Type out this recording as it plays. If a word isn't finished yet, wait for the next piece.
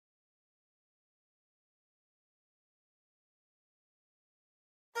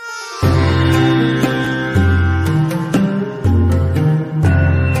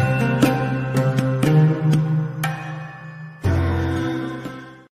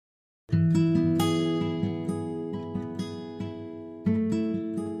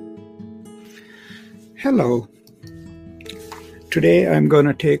Hello. Today I'm going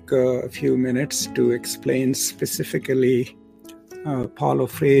to take a few minutes to explain specifically Paulo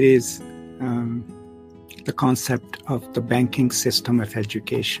Freire's the concept of the banking system of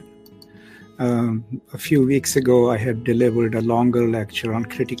education. A few weeks ago, I had delivered a longer lecture on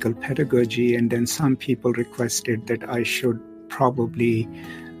critical pedagogy, and then some people requested that I should probably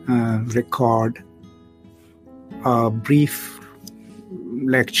record a brief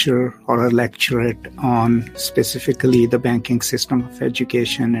lecture or a lecturate on specifically the banking system of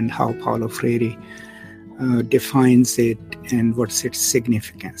education and how Paulo Freire defines it and what's its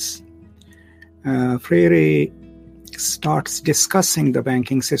significance. Freire starts discussing the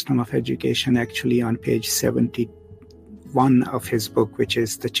banking system of education actually on page 71 of his book, which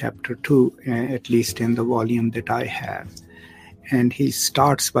is the chapter 2, at least in the volume that I have. And he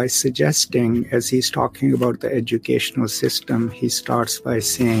starts by suggesting, as he's talking about the educational system, he starts by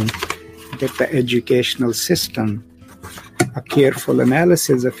saying that the educational system, a careful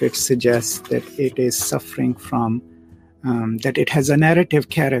analysis of it suggests that it is suffering from, that it has a narrative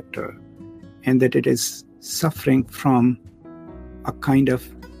character, and that it is suffering from a kind of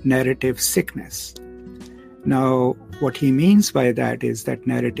narrative sickness. Now, what he means by that is that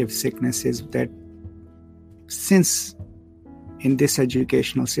narrative sickness is that since in this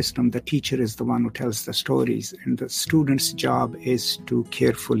educational system, the teacher is the one who tells the stories, and the student's job is to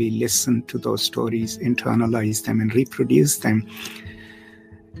carefully listen to those stories, internalize them, and reproduce them.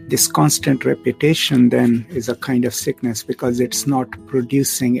 This constant repetition then is a kind of sickness because it's not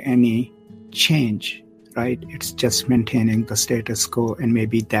producing any change, right? It's just maintaining the status quo, and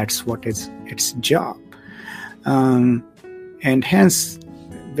maybe that's what is its job. And hence,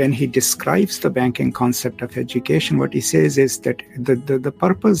 when he describes the banking concept of education, what he says is that the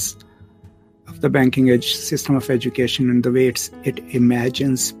purpose of the banking system of education and the way it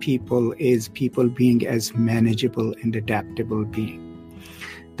imagines people is people being as manageable and adaptable being.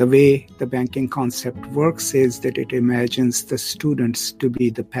 The way the banking concept works is that it imagines the students to be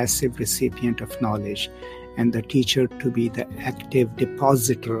the passive recipient of knowledge and the teacher to be the active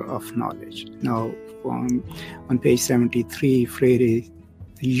depositor of knowledge. Now, on page 73, Freire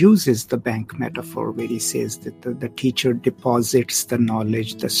uses the bank metaphor where he says that the teacher deposits the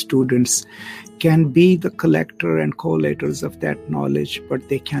knowledge. The students can be the collector and collators of that knowledge, but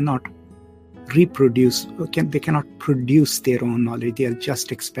they cannot reproduce, they cannot produce their own knowledge. They are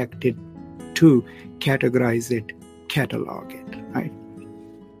just expected to categorize it, catalog it, right?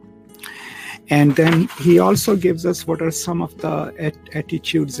 And then he also gives us what are some of the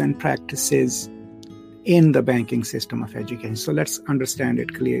attitudes and practices in the banking system of education. So let's understand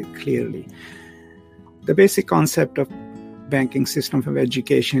it clearly. The basic concept of banking system of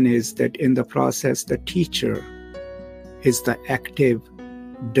education is that in the process, the teacher is the active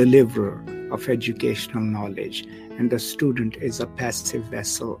deliverer of educational knowledge, and the student is a passive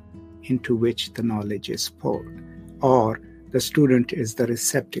vessel into which the knowledge is poured, or the student is the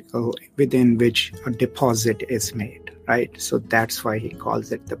receptacle within which a deposit is made, right? So that's why he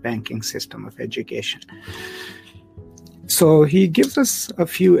calls it the banking system of education. So he gives us a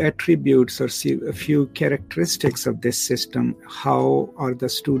few attributes or a few characteristics of this system. How are the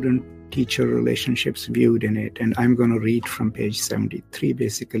student-teacher relationships viewed in it? And I'm going to read from page 73.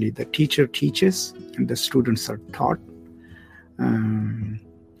 Basically, the teacher teaches and the students are taught.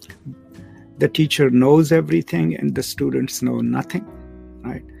 The teacher knows everything and the students know nothing,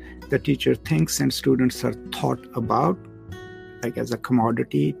 right? The teacher thinks and students are taught about, like as a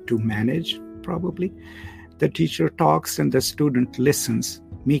commodity to manage, probably. The teacher talks and the student listens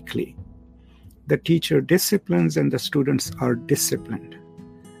meekly. The teacher disciplines and the students are disciplined.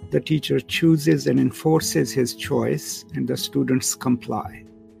 The teacher chooses and enforces his choice and the students comply.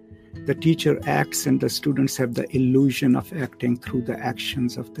 The teacher acts and the students have the illusion of acting through the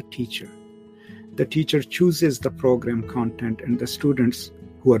actions of the teacher. The teacher chooses the program content and the students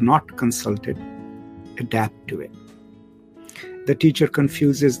who are not consulted adapt to it. The teacher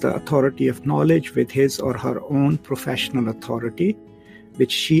confuses the authority of knowledge with his or her own professional authority,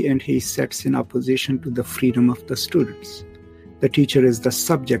 which she and he sets in opposition to the freedom of the students. The teacher is the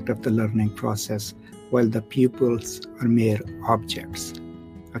subject of the learning process, while the pupils are mere objects.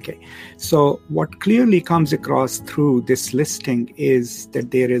 Okay, so what clearly comes across through this listing is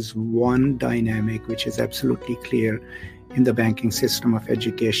that there is one dynamic which is absolutely clear in the banking system of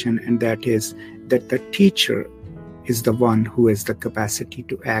education, and that is that the teacher is the one who has the capacity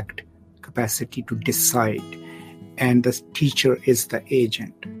to act, capacity to decide, and the teacher is the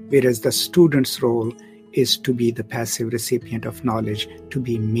agent, whereas the student's role is to be the passive recipient of knowledge, to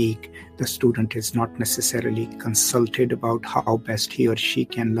be meek. The student is not necessarily consulted about how best he or she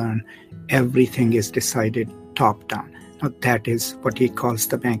can learn. Everything is decided top down. Now, that is what he calls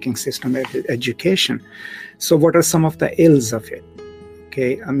the banking system education. So what are some of the ills of it?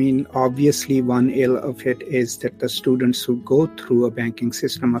 Okay, I mean, obviously one ill of it is that the students who go through a banking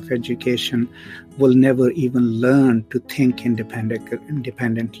system of education will never even learn to think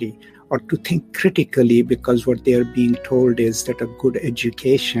independently or to think critically, because what they are being told is that a good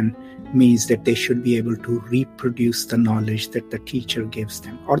education means that they should be able to reproduce the knowledge that the teacher gives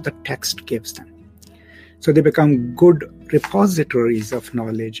them or the text gives them. So they become good repositories of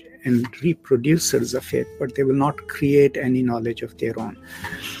knowledge and reproducers of it, but they will not create any knowledge of their own.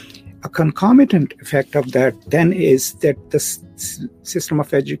 A concomitant effect of that then is that the system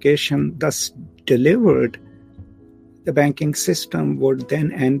of education thus delivered, the banking system would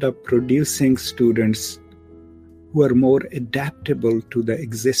then end up producing students who are more adaptable to the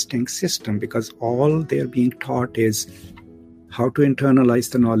existing system, because all they're being taught is how to internalize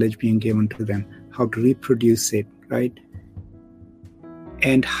the knowledge being given to them, how to reproduce it, right?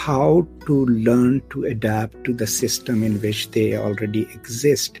 And how to learn to adapt to the system in which they already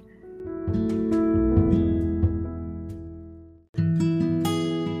exist.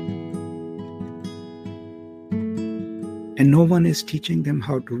 And no one is teaching them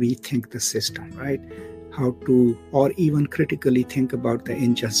how to rethink the system, right? How to, or even critically think about the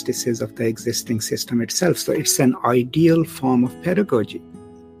injustices of the existing system itself. So it's an ideal form of pedagogy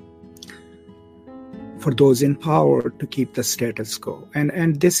for those in power to keep the status quo.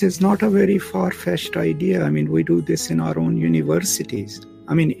 And this is not a very far-fetched idea. I mean, we do this in our own universities.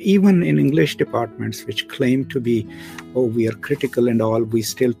 I mean, even in English departments, which claim to be, oh, we are critical and all, we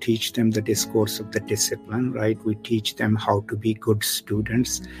still teach them the discourse of the discipline, right? We teach them how to be good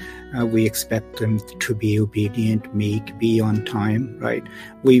students. We expect them to be obedient, meek, be on time, right?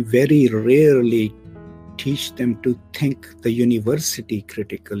 We very rarely teach them to think the university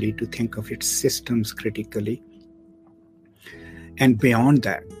critically, to think of its systems critically. And beyond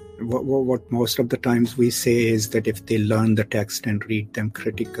that, what most of the times we say is that if they learn the text and read them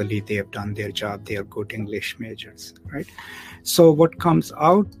critically, they have done their job, they are good English majors, right? So what comes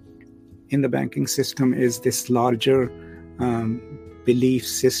out in the banking system is this larger belief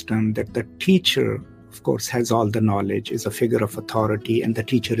system that the teacher, of course, has all the knowledge, is a figure of authority, and the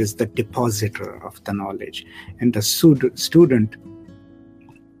teacher is the depositor of the knowledge. And the student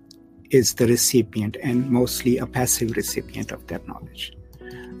is the recipient, and mostly a passive recipient of that knowledge.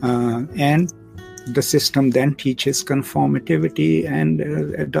 And the system then teaches conformativity and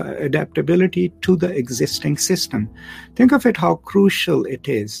adaptability to the existing system. Think of it, how crucial it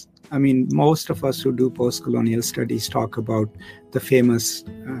is. I mean, most of us who do post-colonial studies talk about the famous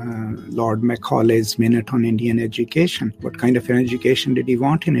Lord Macaulay's Minute on Indian Education. What kind of an education did he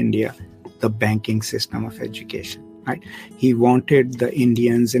want in India? The banking system of education, right? He wanted the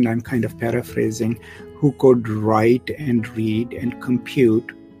Indians, and I'm kind of paraphrasing, who could write and read and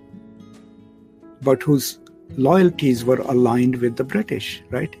compute, but whose loyalties were aligned with the British,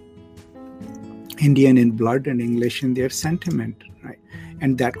 right? Indian in blood and English in their sentiment, right?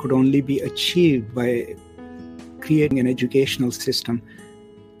 And that could only be achieved by creating an educational system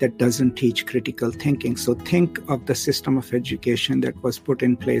that doesn't teach critical thinking. So think of the system of education that was put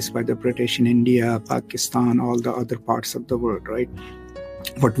in place by the British in India, Pakistan, all the other parts of the world, right?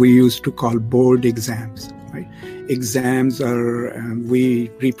 What we used to call board exams, right? Exams are, we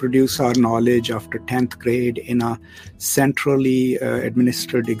reproduce our knowledge after 10th grade in a centrally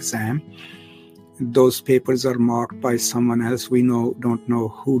administered exam. Those papers are marked by someone else. We don't know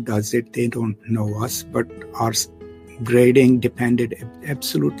who does it. They don't know us, but our grading depended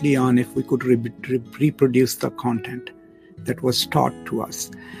absolutely on if we could reproduce the content that was taught to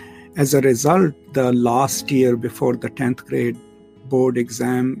us. As a result, the last year before the 10th grade board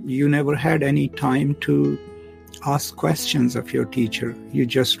exam, you never had any time to ask questions of your teacher. You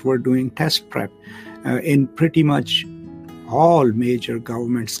just were doing test prep. In pretty much all major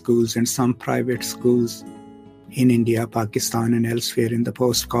government schools and some private schools in India, Pakistan, and elsewhere in the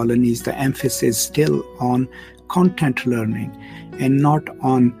post-colonies, the emphasis is still on content learning and not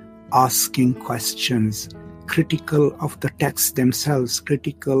on asking questions, critical of the texts themselves,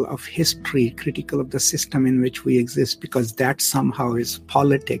 critical of history, critical of the system in which we exist, because that somehow is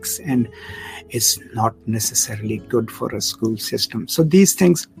politics and is not necessarily good for a school system. So these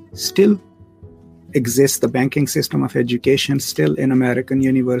things still exist. The banking system of education still in American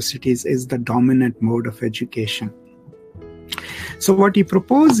universities is the dominant mode of education. So what he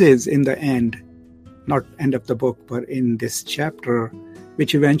proposes in the end, not end of the book, but in this chapter,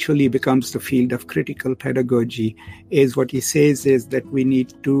 which eventually becomes the field of critical pedagogy, is what he says is that we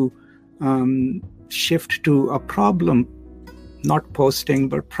need to shift to a problem, not posting,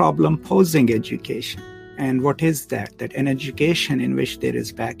 but problem posing education. And what is that? That an education in which there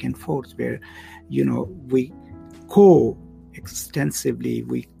is back and forth, where, we extensively,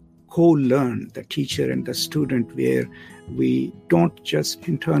 we co-learn, the teacher and the student, where we don't just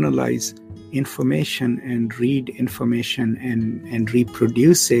internalize information and read information and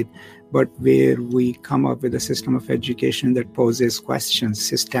reproduce it, but where we come up with a system of education that poses questions,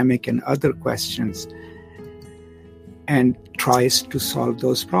 systemic and other questions, and tries to solve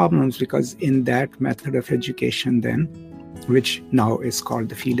those problems. Because in that method of education then, which now is called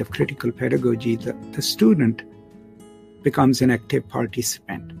the field of critical pedagogy, the student becomes an active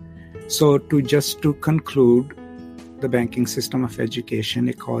participant. So to conclude, the banking system of education,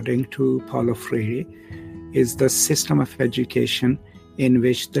 according to Paulo Freire, is the system of education in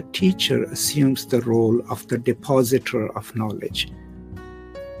which the teacher assumes the role of the depositor of knowledge,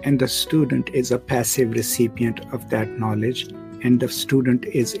 and the student is a passive recipient of that knowledge, and the student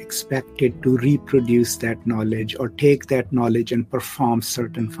is expected to reproduce that knowledge or take that knowledge and perform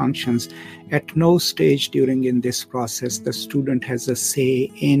certain functions. At no stage in this process, the student has a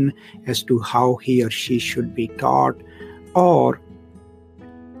say in as to how he or she should be taught, or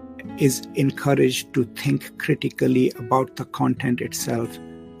is encouraged to think critically about the content itself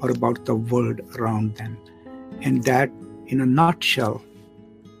or about the world around them. And that, in a nutshell,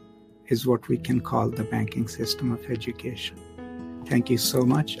 is what we can call the banking system of education. Thank you so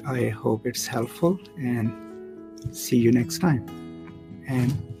much. I hope it's helpful, and see you next time.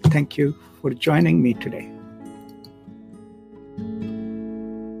 And thank you for joining me today.